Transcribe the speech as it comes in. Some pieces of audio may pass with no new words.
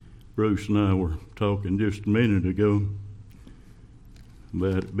Bruce and I were talking just a minute ago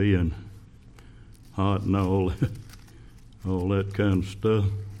about it being hot and all that kind of stuff.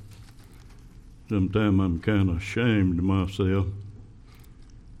 Sometimes I'm kind of ashamed of myself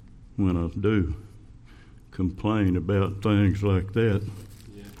when I do complain about things like that.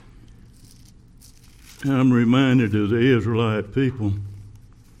 Yeah. I'm reminded of the Israelite people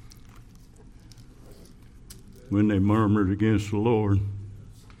when they murmured against the Lord.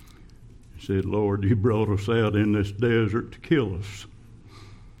 They said, Lord, you brought us out in this desert to kill us.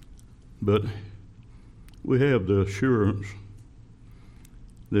 But we have the assurance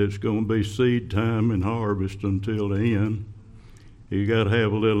that it's going to be seed time and harvest until the end. You got to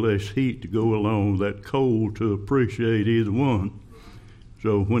have a little less heat to go along with that cold to appreciate either one.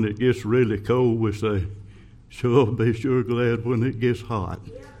 So when it gets really cold, we say, sure, be sure glad when it gets hot.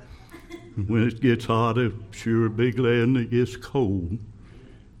 When it gets hot, sure be glad when it gets cold.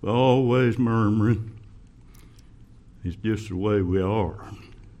 Always murmuring. It's just the way we are.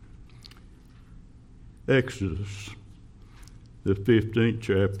 Exodus, the 15th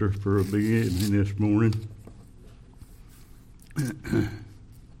chapter for a beginning this morning.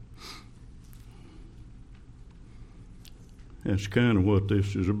 That's kind of what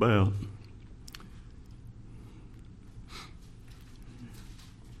this is about.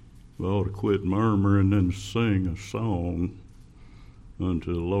 We ought to quit murmuring and sing a song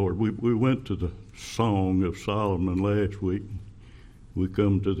unto the Lord. We went to the Song of Solomon last week. We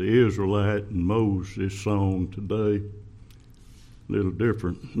come to the Israelite and Moses song today. A little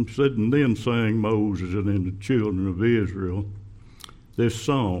different. He said, and then sang Moses and the children of Israel this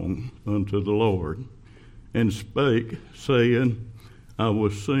song unto the Lord, and spake, saying, I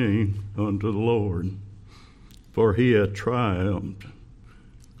will sing unto the Lord, for he hath triumphed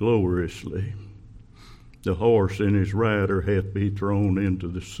gloriously. The horse and his rider hath been thrown into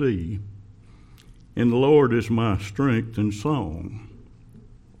the sea. And the Lord is my strength and song,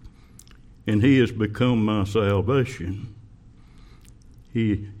 and he has become my salvation.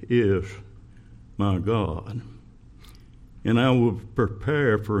 He is my God, and I will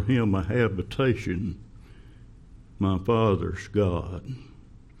prepare for him a habitation, my Father's God.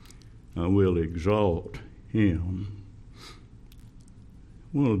 I will exalt him.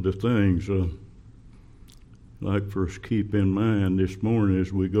 One of the things I'd like for us to keep in mind this morning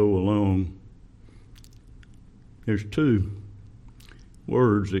as we go along, there's two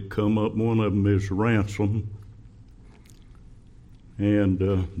words that come up. One of them is ransom, and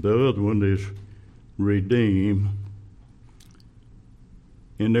the other one is redeem.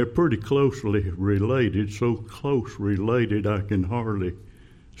 And they're pretty closely related, so close related I can hardly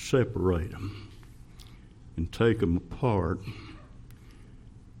separate them and take them apart.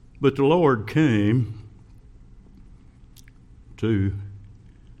 But the Lord came to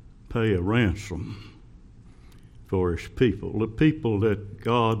pay a ransom for his people. The people that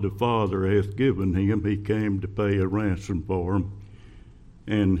God the Father hath given him, he came to pay a ransom for them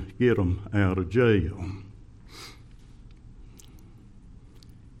and get them out of jail.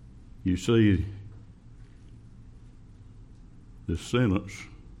 You see, the sentence,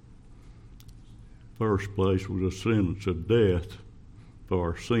 first place, was a sentence of death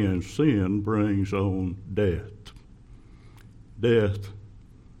for sin. Sin brings on death. Death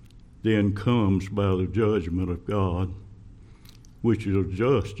then comes by the judgment of God, which is a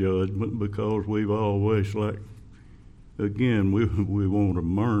just judgment, because we've always, we want to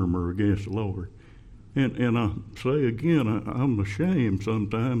murmur against the Lord. And I say again, I'm ashamed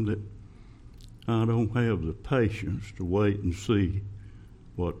sometimes that I don't have the patience to wait and see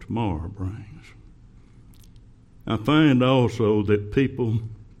what tomorrow brings. I find also that people,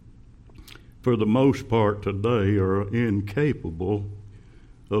 for the most part today, are incapable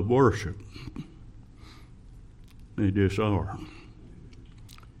of worship. They just are.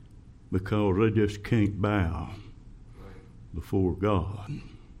 Because they just can't bow before God.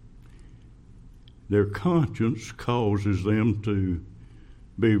 Their conscience causes them to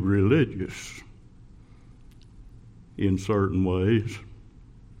be religious in certain ways.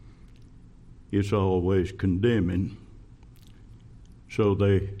 It's always condemning. So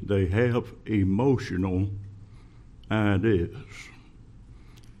they have emotional ideas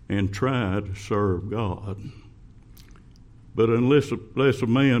and try to serve God. But unless a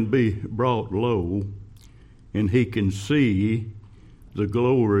man be brought low and he can see the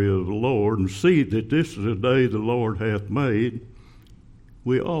glory of the Lord and see that this is a day the Lord hath made,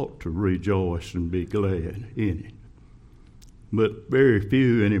 we ought to rejoice and be glad in it. But very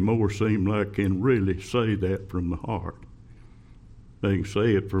few anymore seem like can really say that from the heart. They can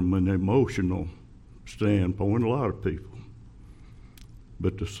say it from an emotional standpoint, a lot of people.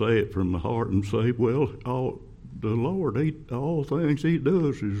 But to say it from the heart and say, well, the Lord, all things he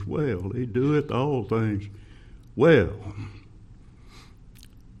does is well. He doeth all things well.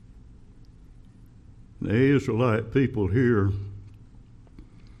 The Israelite people here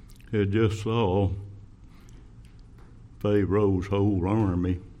had just saw Pharaoh's whole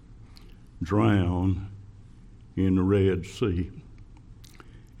army drown in the Red Sea.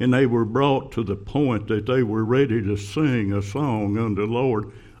 And they were brought to the point that they were ready to sing a song unto the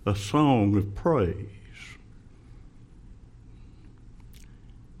Lord, a song of praise.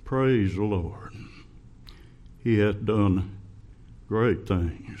 Praise the Lord. He hath done great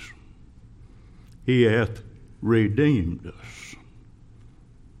things. He hath redeemed us.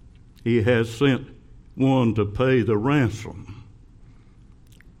 He has sent one to pay the ransom,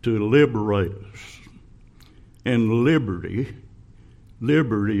 to liberate us. And liberty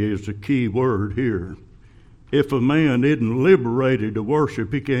is the key word here. If a man isn't liberated to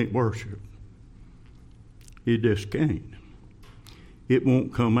worship, he can't worship. He just can't. It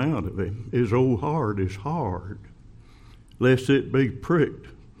won't come out of him. His old heart is hard, lest it be pricked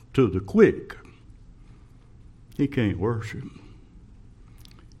to the quick. He can't worship.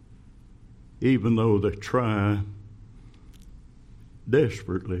 Even though they try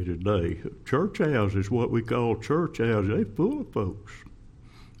desperately today. Church houses, what we call church houses, they're full of folks.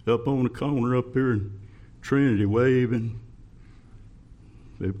 Up on the corner up here in Trinity waving.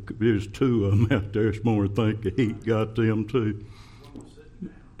 There's two of them out there. It's more to think the heat got them too.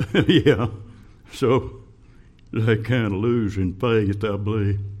 Yeah. So they kind of losing faith, I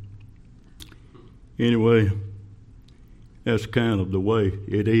believe. Anyway, that's kind of the way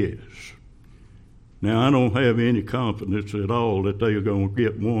it is. Now, I don't have any confidence at all that they're going to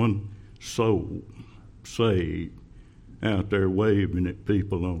get one soul saved out there waving at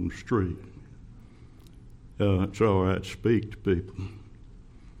people on the street. It's all right to speak to people.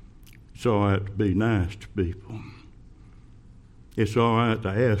 It's all right to be nice to people. It's all right to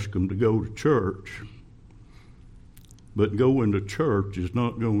ask them to go to church. But going to church is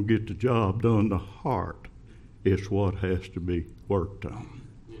not going to get the job done. The heart is what has to be worked on.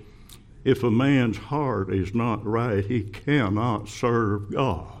 If a man's heart is not right, he cannot serve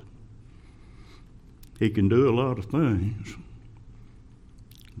God. He can do a lot of things.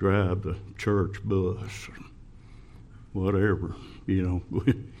 Drive the church bus, or whatever. We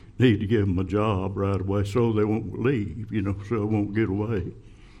need to give them a job right away so they won't leave, so they won't get away.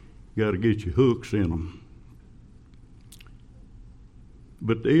 You got to get your hooks in them.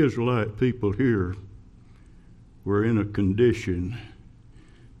 But the Israelite people here were in a condition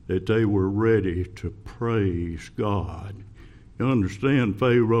that they were ready to praise God. You understand,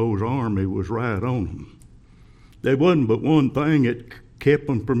 Pharaoh's army was right on them. There wasn't but one thing that kept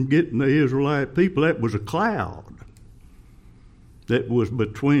them from getting the Israelite people. That was a cloud that was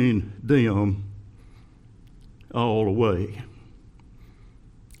between them all the way.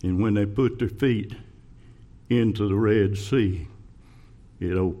 And when they put their feet into the Red Sea,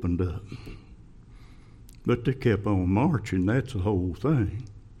 it opened up. But they kept on marching. That's the whole thing.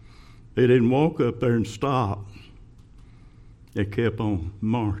 They didn't walk up there and stop. They kept on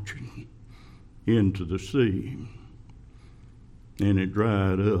marching into the sea. And it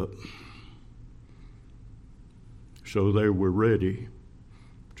dried up. So they were ready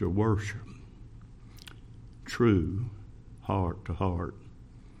to worship. True heart-to-heart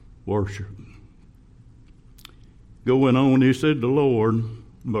worship. Going on, he said, the Lord,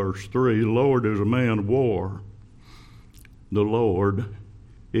 verse 3, the Lord is a man of war. The Lord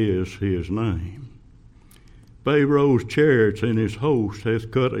is his name. Pharaoh's chariots and his host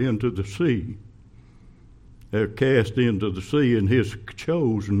hath cut into the sea. They're cast into the sea, and his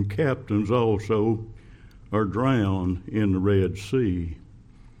chosen captains also are drowned in the Red Sea.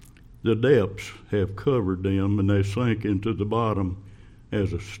 The depths have covered them, and they sank into the bottom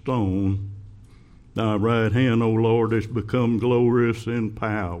as a stone. Thy right hand, O Lord, has become glorious in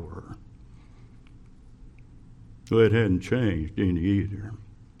power. So it hadn't changed any either.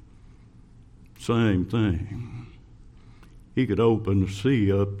 Same thing. He could open the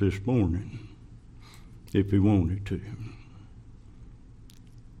sea up this morning if he wanted to.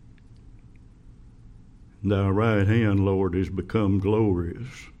 Thy right hand, Lord, has become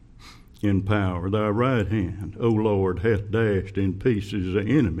glorious in power. Thy right hand, O Lord, hath dashed in pieces the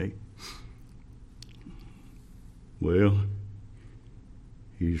enemy. Well,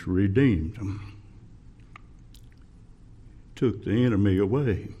 he's redeemed them. Took the enemy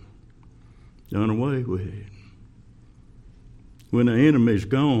away. Done away with it. When the enemy's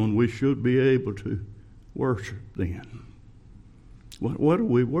gone, we should be able to worship then. What are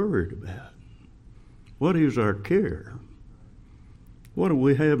we worried about? What is our care? What are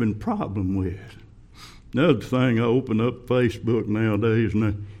we having problem with? Another thing, I open up Facebook nowadays,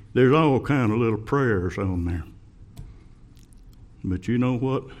 and there's all kind of little prayers on there. But you know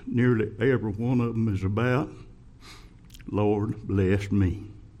what nearly every one of them is about? Lord, bless me.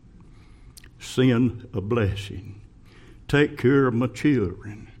 Send a blessing. Take care of my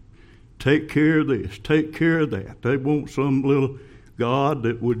children. Take care of this. Take care of that. They want some little God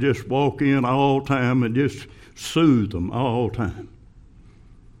that would just walk in all time and just soothe them all time.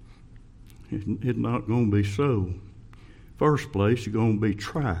 It's not going to be so. First place, you're going to be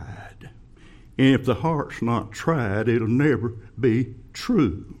tried. And if the heart's not tried, it'll never be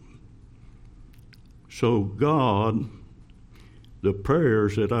true. So God, the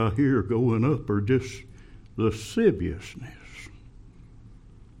prayers that I hear going up are just lasciviousness.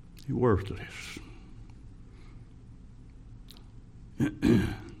 Worthless.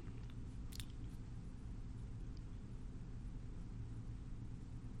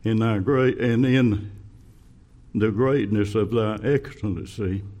 In thy great and in the greatness of thy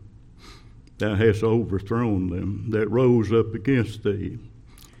excellency, thou hast overthrown them that rose up against thee,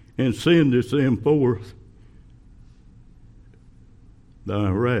 and sendest them forth thy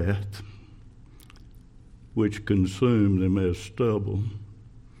wrath, which consumed them as stubble.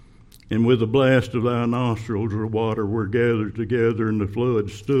 And with the blast of thy nostrils the water were gathered together, and the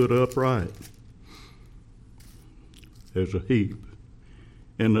flood stood upright as a heap,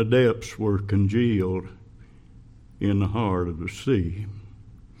 and the depths were congealed in the heart of the sea.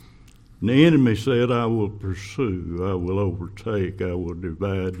 And the enemy said, I will pursue, I will overtake, I will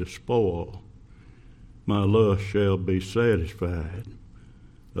divide the spoil. My lust shall be satisfied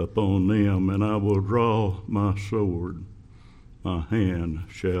upon them, and I will draw my sword. My hand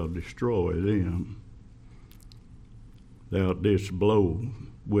shall destroy them. Thou didst blow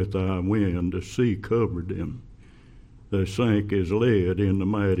with thy wind, the sea covered them. They sank as lead in the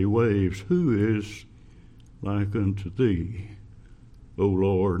mighty waves. Who is like unto thee, O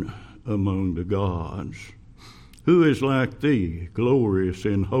Lord, among the gods? Who is like thee, glorious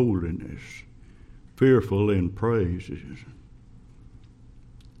in holiness, fearful in praises,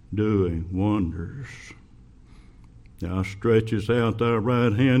 doing wonders? Thou stretchest out thy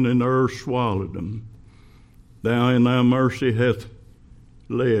right hand, and the earth swallowed them. Thou in thy mercy hast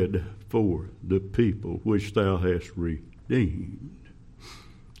led forth the people which thou hast redeemed.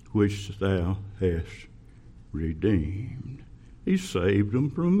 Which thou hast redeemed. He saved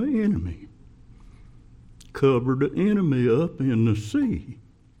them from the enemy. Covered the enemy up in the sea.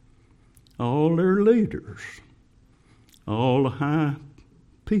 All their leaders. All the high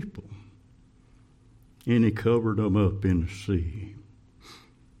people. And he covered them up in the sea.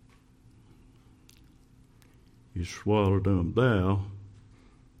 He swallowed them. Thou,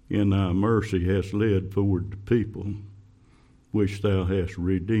 in thy mercy, hast led forward the people, which thou hast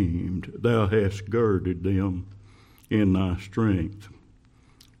redeemed. Thou hast girded them in thy strength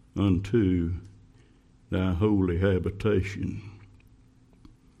unto thy holy habitation.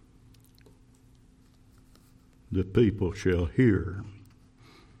 The people shall hear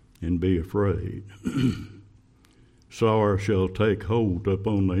and be afraid. Sorrow shall take hold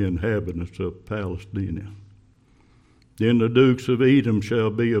upon the inhabitants of Palestine. Then the dukes of Edom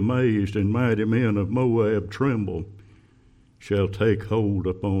shall be amazed, and mighty men of Moab tremble, shall take hold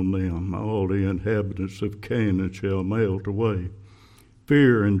upon them. All the inhabitants of Canaan shall melt away.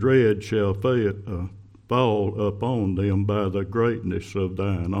 Fear and dread shall fall upon them by the greatness of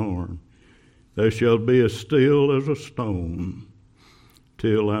thine arm. They shall be as still as a stone,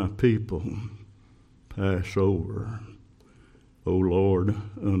 till thy people pass over. O Lord,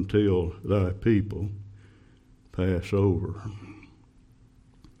 until thy people pass over,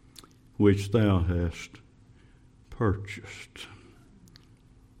 which thou hast purchased,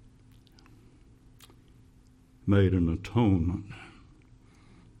 made an atonement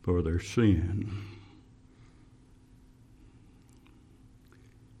for their sin.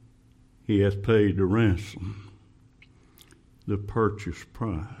 He hath paid the ransom, the purchase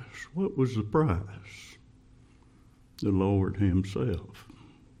price. What was the price? The Lord himself.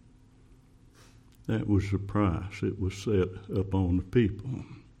 That was the price. It was set upon the people.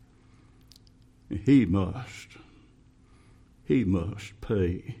 He must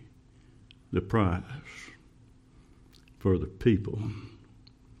pay the price for the people.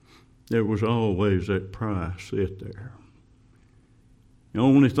 There was always that price set there. The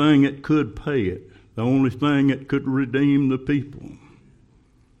only thing that could pay it, the only thing that could redeem the people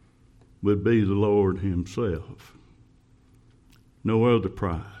would be the Lord himself. No other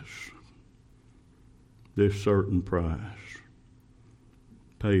price. This certain price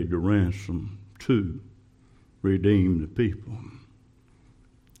paid the ransom to redeem the people.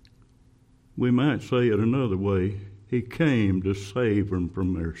 we might say it another way. He came to save them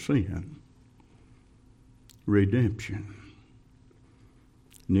from their sin. Redemption.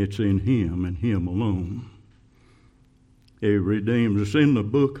 And it's in Him and Him alone. He redeems us. In the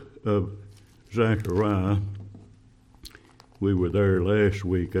book of Zechariah, we were there last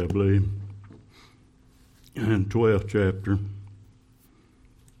week, I believe, in 12th chapter.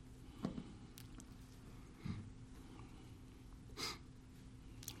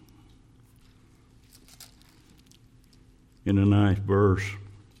 In the 9th verse,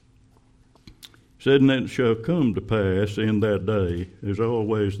 said, and it shall come to pass in that day, there's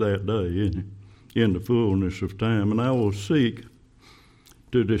always that day, in the fullness of time, and I will seek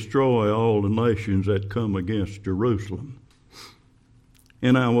to destroy all the nations that come against Jerusalem.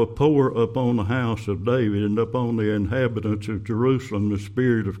 And I will pour upon the house of David and upon the inhabitants of Jerusalem the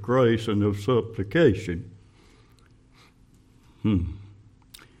spirit of grace and of supplication. As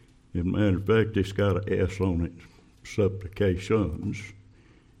a matter of fact, it's got an S on it. Supplications.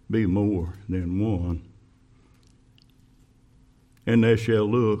 Be more than one. And they shall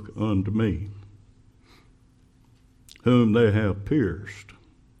look unto me, whom they have pierced.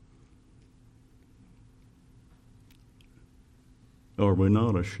 Are we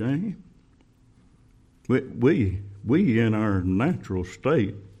not ashamed? We in our natural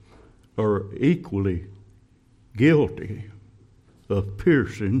state are equally guilty of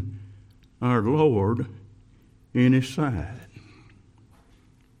piercing our Lord in His side.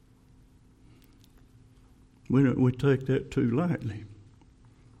 We take that too lightly.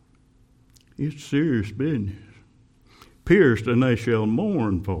 It's serious business. Pierced, and they shall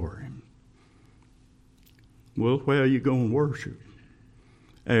mourn for Him. Well, where are you going to worship?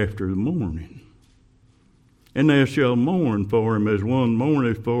 After the mourning. And they shall mourn for Him as one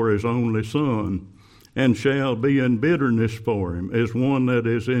mourneth for his only son, and shall be in bitterness for Him as one that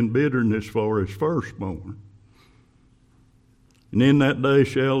is in bitterness for his firstborn. And in that day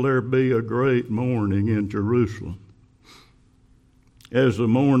shall there be a great mourning in Jerusalem, as the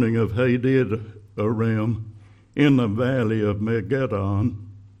mourning of Hadid-aram in the valley of Megiddon.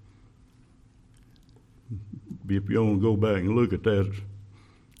 If you want to go back and look at that,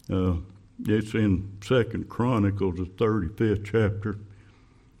 it's in 2 Chronicles, the 35th chapter.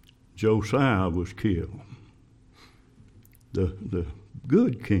 Josiah was killed. The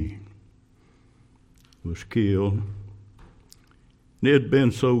good king was killed. It had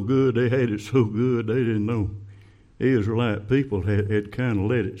been so good, they had it so good, they didn't know. The Israelite people had kind of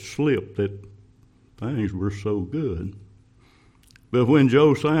let it slip that things were so good. But when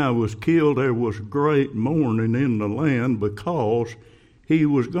Josiah was killed, there was great mourning in the land because he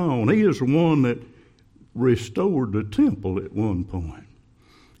was gone. He is the one that restored the temple at one point.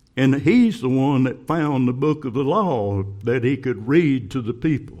 And he's the one that found the book of the law that he could read to the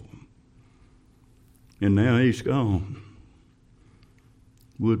people. And now he's gone.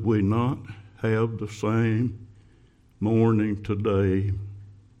 Would we not have the same mourning today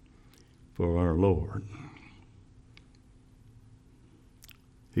for our Lord?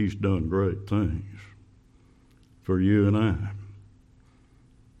 He's done great things for you and I,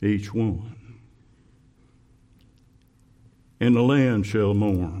 each one. And the land shall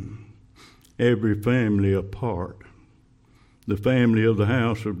mourn, every family apart. The family of the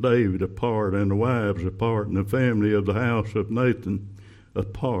house of David apart, and the wives apart, and the family of the house of Nathan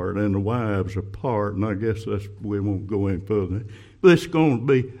apart, and the wives apart. And I guess we won't go any further. But it's going to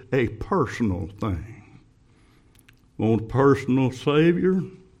be a personal thing. Want a personal Savior?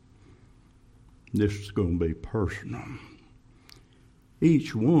 This is going to be personal.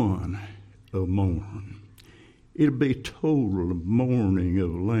 Each one will mourn. It'll be total mourning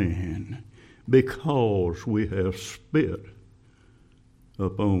of land because we have spit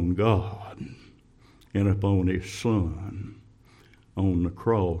upon God and upon His Son on the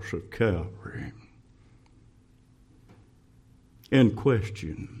cross of Calvary and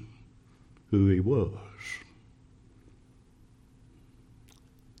question who He was.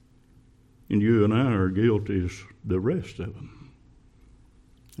 And you and I are guilty as the rest of them.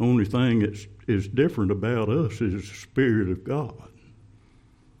 Only thing that is different about us is the Spirit of God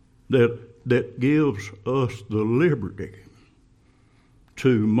that gives us the liberty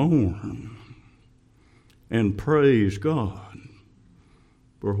to mourn and praise God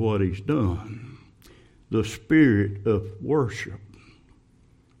for what He's done. The spirit of worship.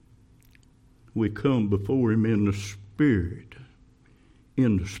 We come before Him in the Spirit.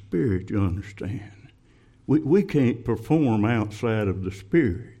 In the Spirit, you understand. We can't perform outside of the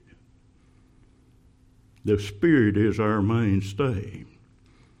Spirit. The Spirit is our mainstay.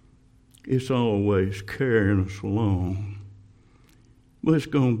 It's always carrying us along. But it's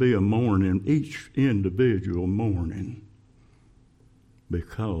going to be a mourning, each individual mourning,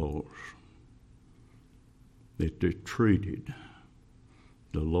 because that they treated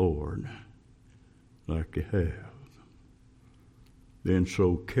the Lord like they have. Been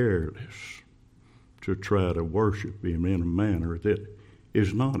so careless to try to worship Him in a manner that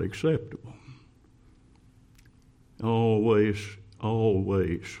is not acceptable. Always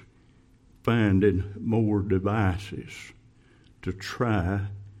finding more devices to try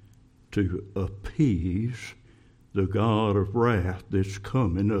to appease the God of wrath that's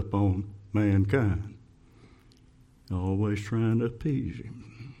coming upon mankind. Always trying to appease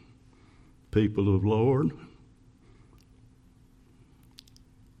Him. People of the Lord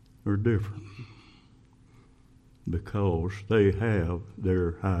are different because they have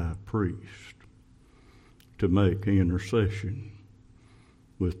their high priest to make intercession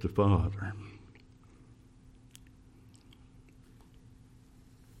with the Father.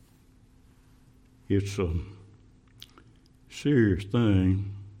 It's a serious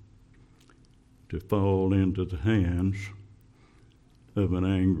thing to fall into the hands of an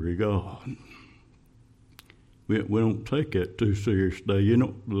angry God. We don't take that too serious today. You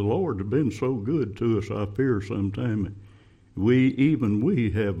know, the Lord has been so good to us, I fear sometimes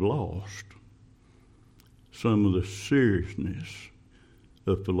we have lost some of the seriousness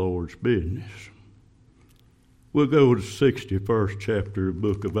of the Lord's business. We'll go to the 61st chapter of the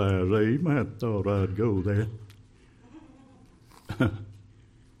book of Isaiah. You might have thought I'd go there.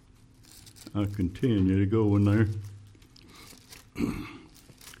 I continue to go in there.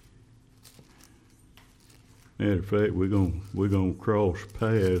 Matter of fact, we're gonna cross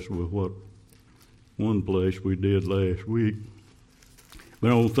paths with what one place we did last week. But I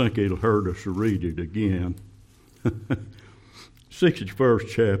don't think it'll hurt us to read it again. 61st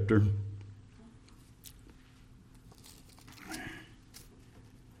chapter.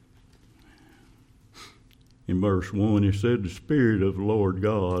 In verse 1, it said, "The Spirit of the Lord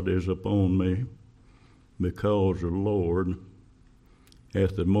God is upon me, because the Lord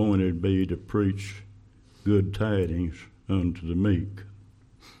hath anointed me to preach good tidings unto the meek.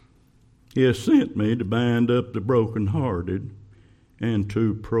 He has sent me to bind up the brokenhearted and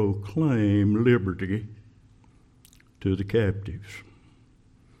to proclaim liberty to the captives."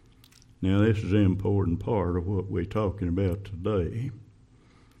 Now, this is an important part of what we're talking about today.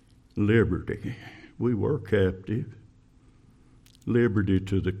 Liberty. We were captive. Liberty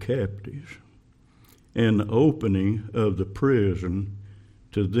to the captives. And the opening of the prison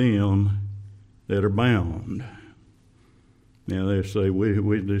to them that are bound. Now they say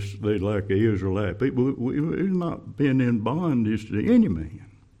they like the Israelite people. We've not been in bondage to any man.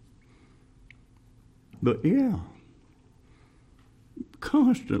 But yeah,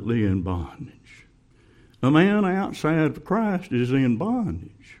 constantly in bondage. A man outside of Christ is in bondage.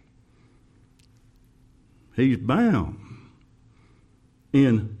 He's bound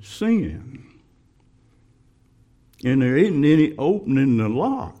in sin. And there isn't any opening the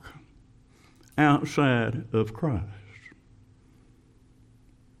lock outside of Christ.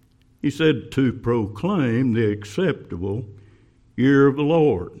 He said to proclaim the acceptable year of the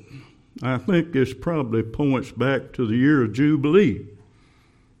Lord. I think this probably points back to the year of Jubilee,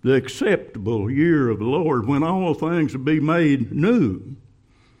 the acceptable year of the Lord, when all things will be made new.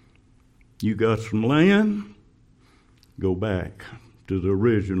 You got some land, go back to the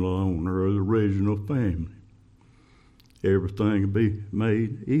original owner or the original family. Everything will be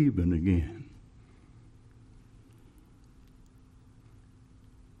made even again.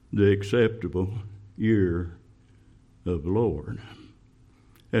 The acceptable year of the Lord.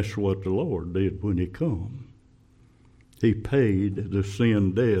 That's what the Lord did when He come. He paid the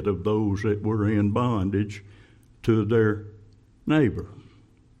sin debt of those that were in bondage to their neighbor.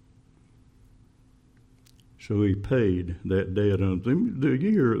 So He paid that debt unto them. The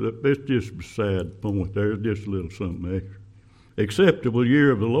year, that's just beside the point there, just a little something extra. Acceptable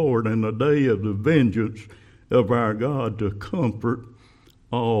year of the Lord, and the day of the vengeance of our God, to comfort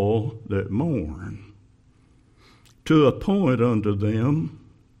all that mourn. To appoint unto them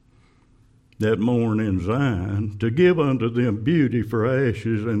that mourn in Zion, to give unto them beauty for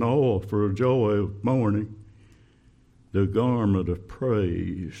ashes and oil for joy of mourning, the garment of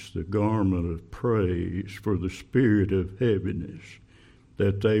praise for the spirit of heaviness,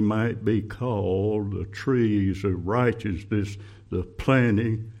 that they might be called the trees of righteousness, the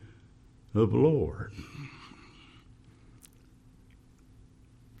planting of the Lord,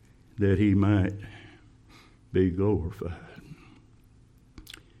 that He might be glorified.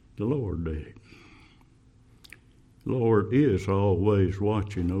 The Lord did. The Lord is always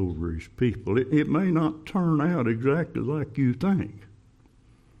watching over His people. It may not turn out exactly like you think.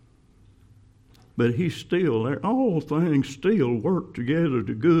 But he's still there. All things still work together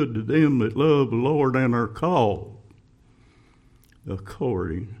to good to them that love the Lord and are called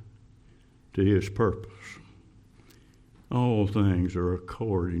according to his purpose. All things are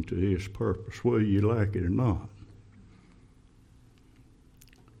according to his purpose, whether you like it or not.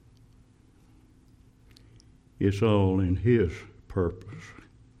 It's all in his purpose.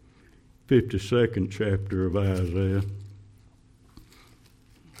 52nd chapter of Isaiah.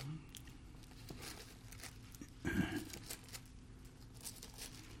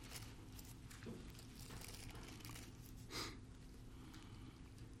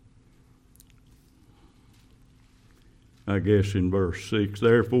 I guess in verse 6,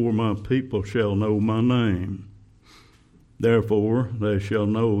 therefore my people shall know my name. Therefore they shall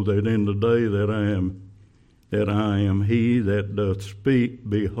know that in the day that I am he that doth speak,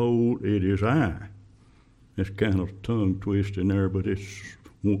 behold, it is I. It's kind of tongue twisting there, but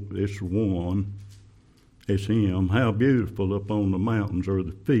it's one. It's him. How beautiful upon the mountains are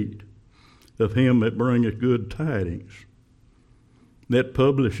the feet of him that bringeth good tidings, that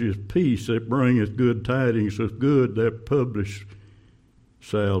publishes peace, that bringeth good tidings of good, that publish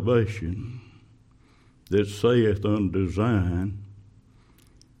salvation, that saith unto Zion,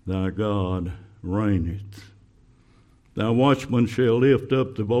 thy God reigneth. Thy watchmen shall lift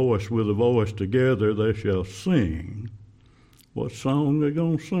up the voice with a voice together, they shall sing. What song they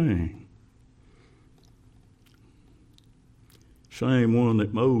going to sing? Same one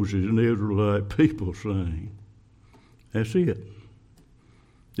that Moses and the Israelite people sang. That's it.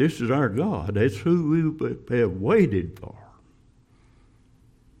 This is our God. That's who we have waited for.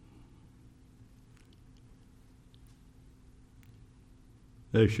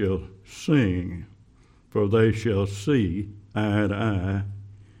 They shall sing, for they shall see eye to eye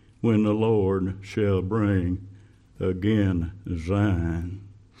when the Lord shall bring again Zion.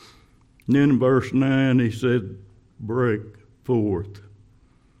 And then in verse 9 he said, break forth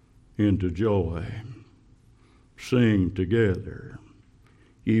into joy. Sing together,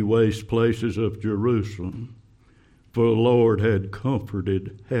 ye waste places of Jerusalem, for the Lord hath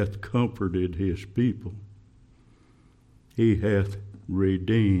comforted his people. He hath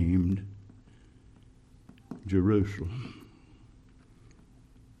redeemed Jerusalem.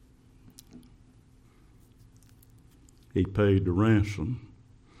 He paid the ransom,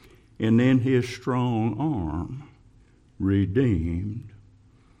 and in his strong arm redeemed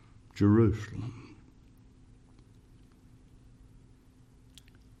Jerusalem.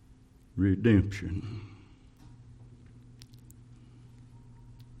 Redemption.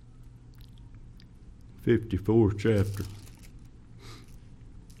 54th chapter.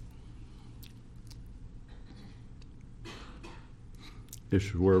 This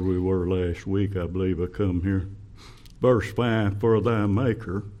is where we were last week, I believe I come here. Verse 5, for thy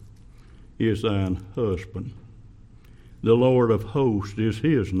Maker is thine husband. The Lord of hosts is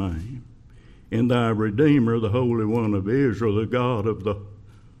his name. And thy Redeemer, the Holy One of Israel, the God of the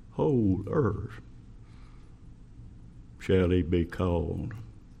whole earth, shall he be called.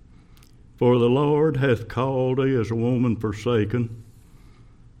 For the Lord hath called thee as a woman forsaken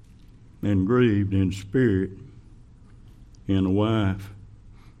and grieved in spirit, and a wife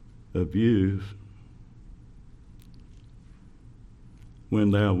of youth,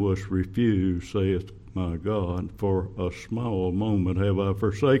 when thou wast refused, saith my God, for a small moment have I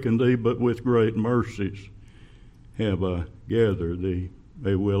forsaken thee, but with great mercies have I gathered thee.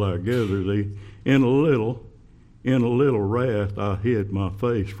 Will I gather thee? In a little wrath I hid my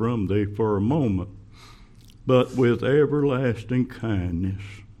face from thee for a moment, but with everlasting kindness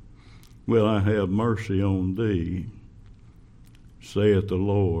will I have mercy on thee, saith the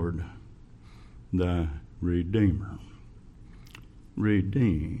Lord, thy Redeemer.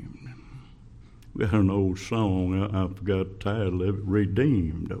 Redeemed. We had an old song, I forgot the title of it,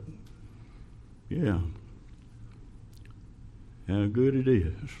 Redeemed. Yeah. How good it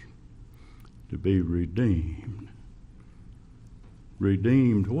is to be redeemed.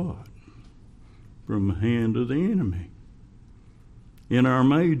 Redeemed what? From the hand of the enemy. And our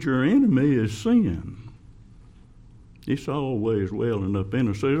major enemy is sin. It's always welling up in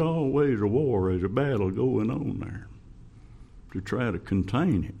us. There's always a war, there's a battle going on there to try to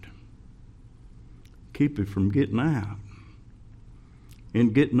contain it. Keep it from getting out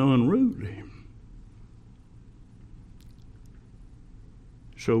and getting unruly.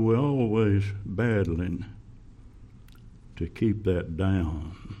 So we're always battling to keep that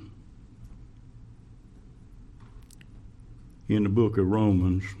down. In the book of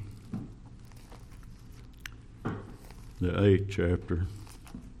Romans, the 8th chapter,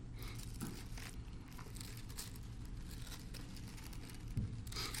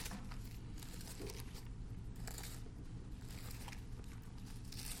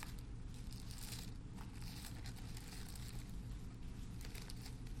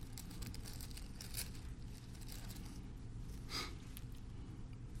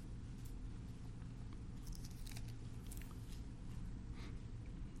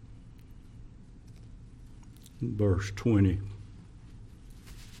 verse 20.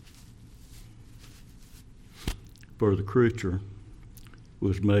 For the creature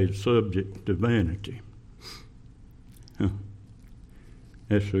was made subject to vanity.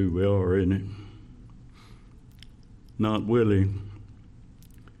 That's who we are, isn't it? Not willingly,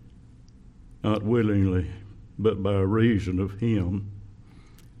 but by reason of him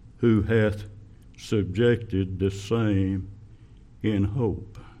who hath subjected the same in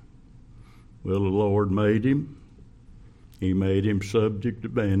hope. Well, the Lord made him. He made him subject to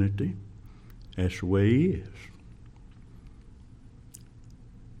vanity. That's the way he is.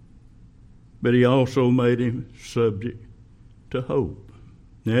 But he also made him subject to hope.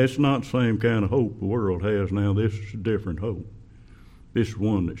 Now, it's not the same kind of hope the world has now. This is a different hope. This is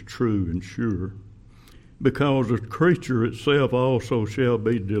one that's true and sure. Because the creature itself also shall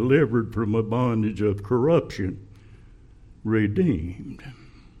be delivered from a bondage of corruption, redeemed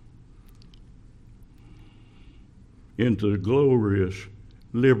into glorious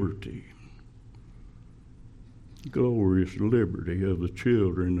liberty. Glorious liberty of the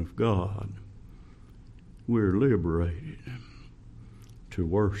children of God. We're liberated to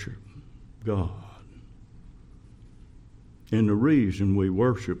worship God. And the reason we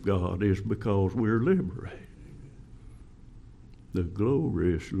worship God is because we're liberated. The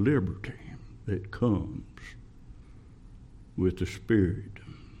glorious liberty that comes with the Spirit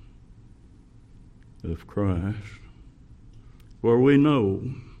of Christ. For we know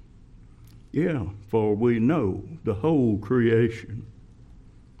the whole creation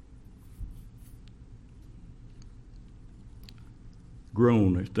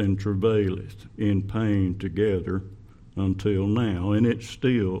groaneth and travaileth in pain together until now, and it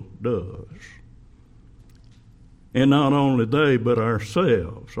still does. And not only they, but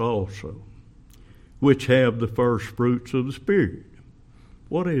ourselves also, which have the first fruits of the Spirit.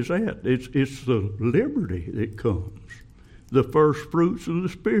 What is that? It's the liberty that comes. The first fruits of the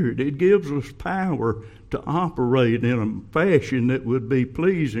Spirit. It gives us power to operate in a fashion that would be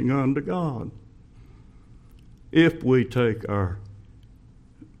pleasing unto God. If we take our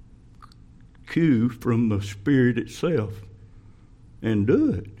cue from the Spirit itself and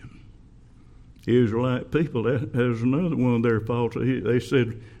do it. Israelite people, that is another one of their faults. They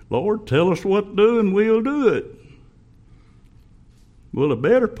said, Lord, tell us what to do and we'll do it. Well, the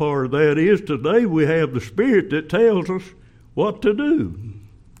better part of that is today we have the Spirit that tells us what to do.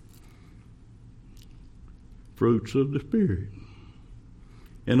 Fruits of the Spirit.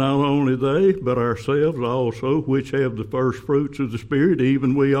 And not only they, but ourselves also, which have the first fruits of the Spirit,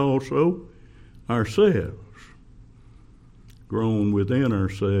 even we also ourselves, grown within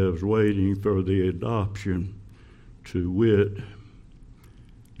ourselves, waiting for the adoption, to wit,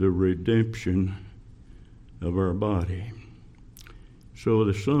 the redemption of our body. So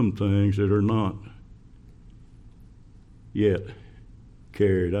there's some things that are not yet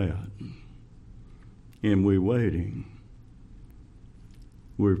carried out, and we're waiting.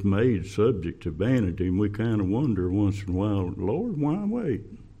 We're made subject to vanity, and we kind of wonder once in a while, Lord, why wait?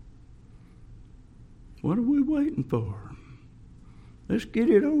 What are we waiting for? Let's get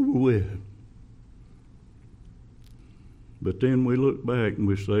it over with. But then we look back and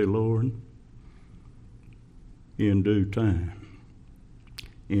we say, Lord, in due time,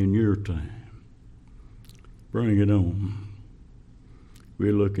 in your time, bring it on.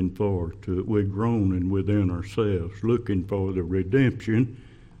 We're looking forward to it. We're groaning within ourselves, looking for the redemption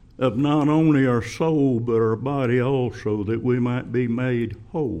of not only our soul, but our body also, that we might be made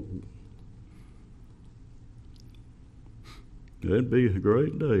whole. That'd be a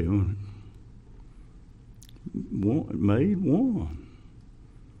great day, wouldn't it? Made one.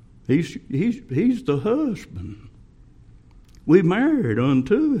 He's the husband. We married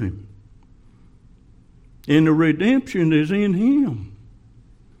unto him. And the redemption is in him.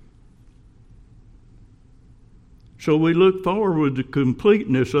 So we look forward to the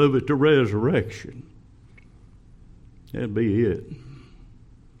completeness of it, the resurrection. That'd be it.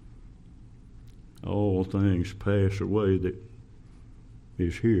 All things pass away that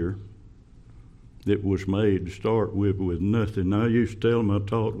is here, that was made to start with nothing. I used to tell them I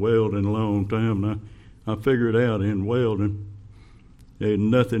taught welding a long time, and I figured out in welding, there's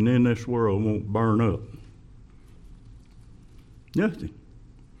nothing in this world won't burn up. Nothing.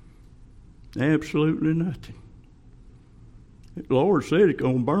 Absolutely nothing. The Lord said it's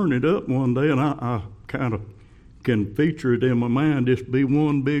going to burn it up one day, and I kind of can feature it in my mind, just be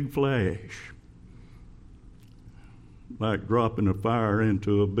one big flash. Like dropping a fire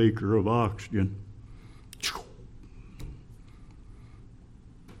into a beaker of oxygen.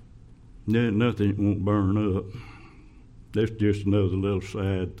 There's nothing that won't burn up. That's just another little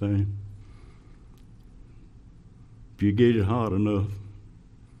sad thing. If you get it hot enough,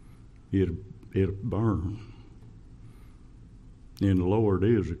 it'll burn. And the Lord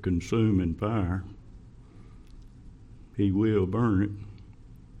is a consuming fire. He will burn it.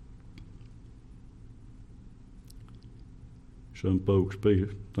 Some folks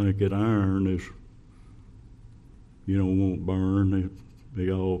think that iron is, won't burn. They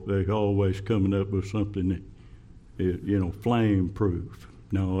always coming up with something that is, flame proof.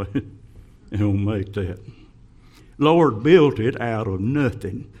 No, it don't make that. Lord built it out of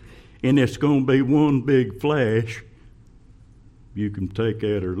nothing, and it's going to be one big flash. You can take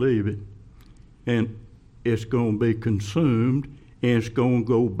it or leave it, and it's going to be consumed, and it's going to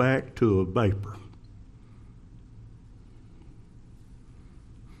go back to a vapor.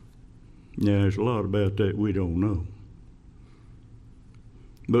 Now, there's a lot about that we don't know.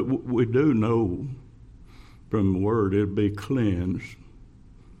 But we do know from the Word it'll be cleansed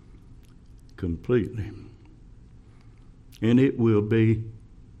completely. And it will be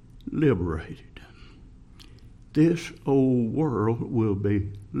liberated. This old world will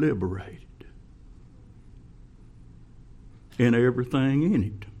be liberated. And everything in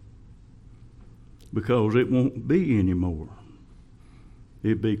it. Because it won't be anymore.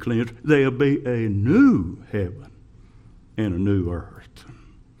 It'll be cleansed. There'll be a new heaven and a new earth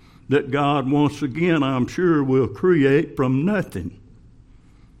that God once again, I'm sure, will create from nothing.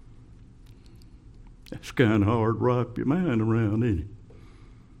 That's kind of hard to wrap your mind around, isn't it?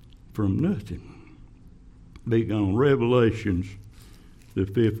 From nothing. Big on Revelations, the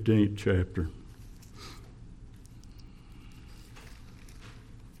 15th chapter.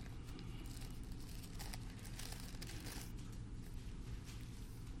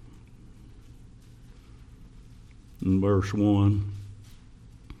 In verse 1,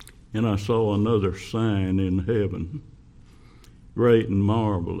 and I saw another sign in heaven, great and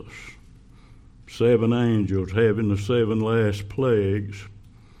marvelous, 7 angels having the 7 last plagues,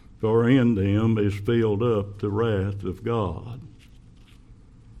 for in them is filled up the wrath of God.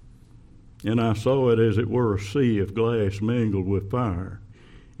 And I saw it as it were a sea of glass mingled with fire,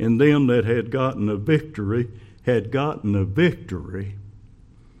 and them that had gotten a victory had gotten a victory.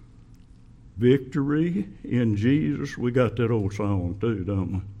 Victory in Jesus. We got that old song too,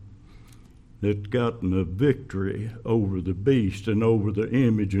 don't we? That's gotten a victory over the beast and over the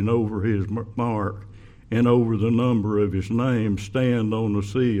image and over his mark and over the number of his name, stand on the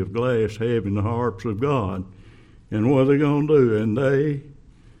sea of glass having the harps of God. And what are they going to do? And they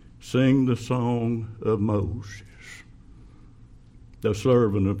sing the song of Moses, the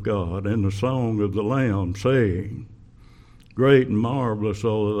servant of God, and the song of the Lamb, saying, great and marvelous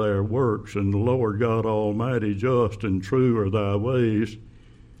are thy works, and the Lord God Almighty, just and true are thy ways,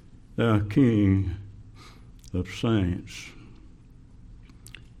 thou King of saints.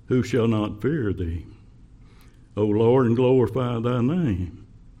 Who shall not fear thee, O Lord, and glorify thy name?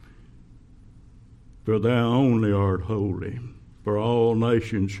 For thou only art holy. For all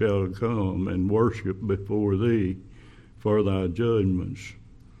nations shall come and worship before thee, for thy judgments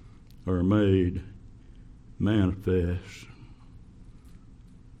are made manifest.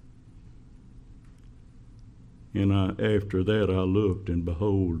 And after that I looked, and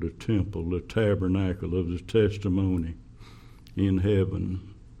behold, the temple, the tabernacle of the testimony in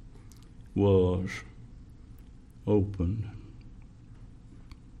heaven was opened.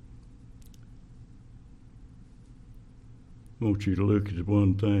 I want you to look at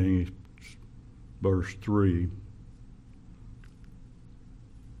one thing, verse 3.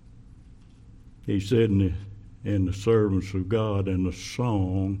 He said, in the servants of God and the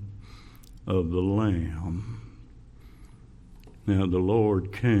song of the Lamb. Now the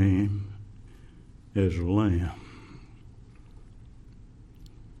Lord came as a lamb,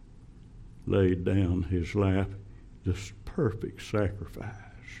 laid down his life, this perfect sacrifice.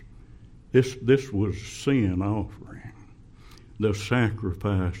 This was sin offering, the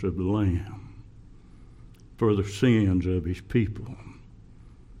sacrifice of the Lamb for the sins of his people.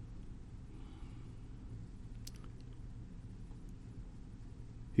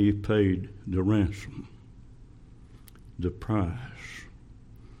 He paid the ransom, the price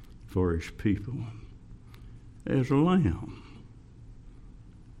for his people as a lamb.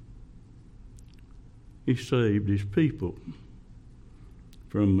 He saved his people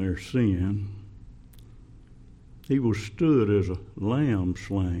from their sin. He was stood as a lamb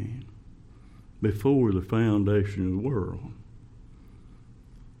slain before the foundation of the world.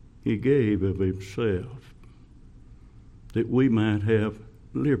 He gave of himself that we might have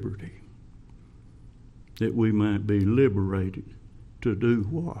liberty, that we might be liberated to do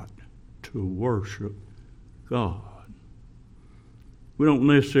what? To worship God. We don't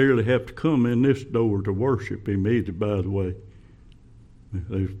necessarily have to come in this door to worship him either, by the way.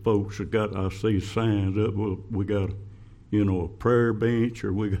 There's folks that got, I see signs up, well, we got, a prayer bench,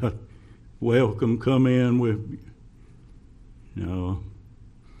 or we got welcome, come in with, I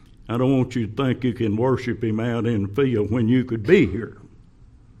don't want you to think you can worship him out in the field when you could be here.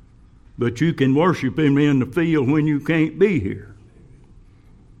 But you can worship him in the field when you can't be here.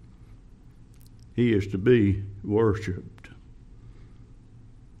 He is to be worshiped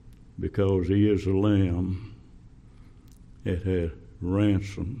because he is the Lamb that had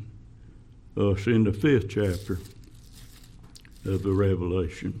ransomed us in the 5th chapter of the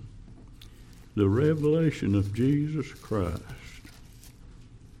Revelation. The revelation of Jesus Christ.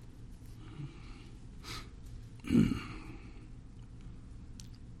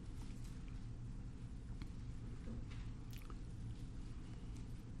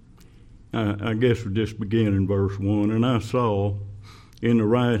 I guess we just begin in verse 1. And I saw in the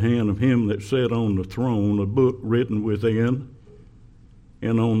right hand of him that sat on the throne a book written within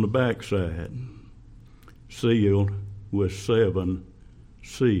and on the backside, sealed with 7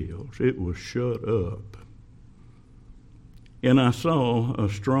 seals. It was shut up. And I saw a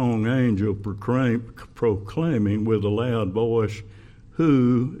strong angel proclaiming with a loud voice,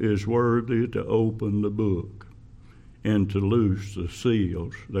 "Who is worthy to open the book and to loose the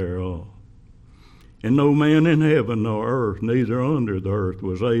seals thereof?" And no man in heaven nor earth, neither under the earth,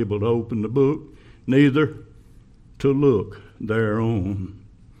 was able to open the book, neither to look thereon.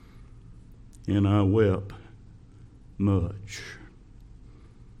 And I wept much.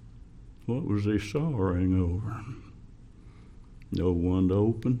 What was he sorrowing over? No one to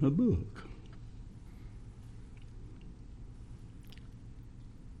open the book.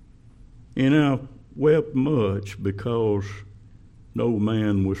 And I wept much because no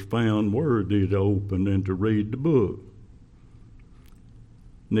man was found worthy to open and to read the book,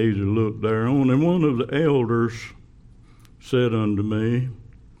 neither look thereon. And one of the elders said unto me,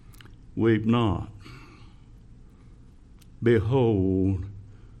 "Weep not. Behold,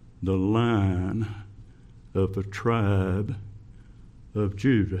 the Lion of the tribe of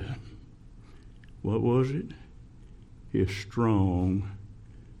Judah." What was it? His strong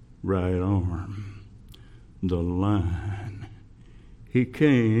right arm. The Lion. He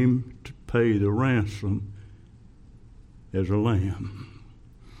came to pay the ransom as a lamb.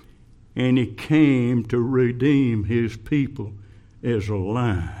 And he came to redeem his people as a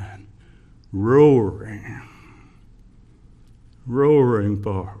lion, roaring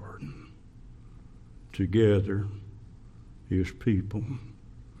forward to gather his people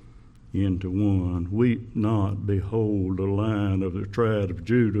into one. Weep not, behold, the Lion of the tribe of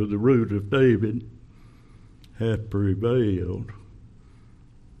Judah, the root of David, hath prevailed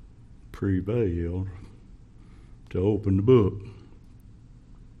to open the book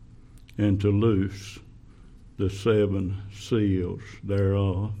and to loose the 7 seals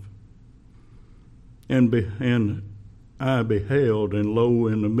thereof. And I beheld, and lo,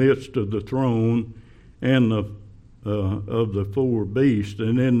 in the midst of the throne and of the 4 beasts,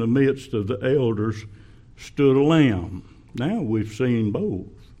 and in the midst of the elders stood a lamb. Now we've seen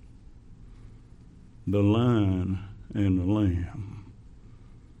both, the lion and the lamb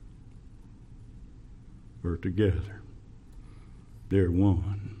are together. They're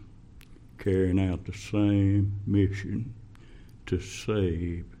one, carrying out the same mission to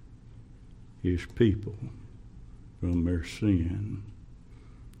save his people from their sin.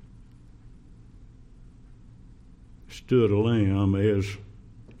 Stood a lamb as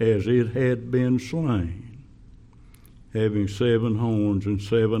it had been slain, having 7 horns and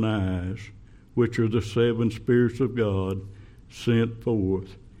 7 eyes, which are the 7 spirits of God sent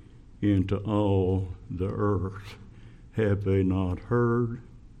forth into all the earth. Have they not heard?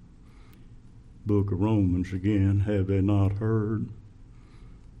 Book of Romans again, have they not heard?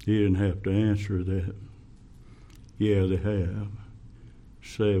 He didn't have to answer that. Yeah, they have.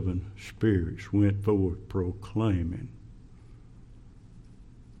 7 spirits went forth proclaiming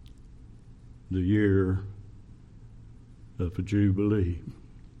the year of the Jubilee.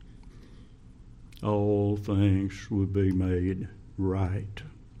 All things will be made right,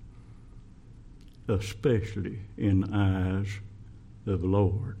 especially in the eyes of the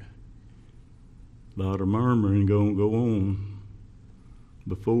Lord. A lot of murmuring going to go on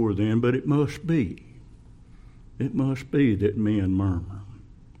before then, but it must be. It must be that men murmur.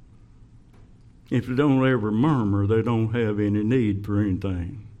 If they don't ever murmur, they don't have any need for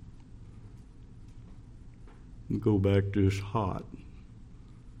anything. We go back to it's hot,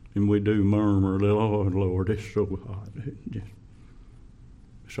 and we do murmur, "Oh, Lord, it's so hot."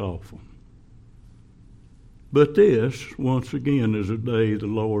 It's awful. But this, once again, is a day the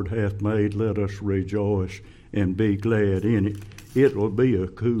Lord hath made. Let us rejoice and be glad in it. It will be a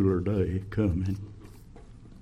cooler day coming.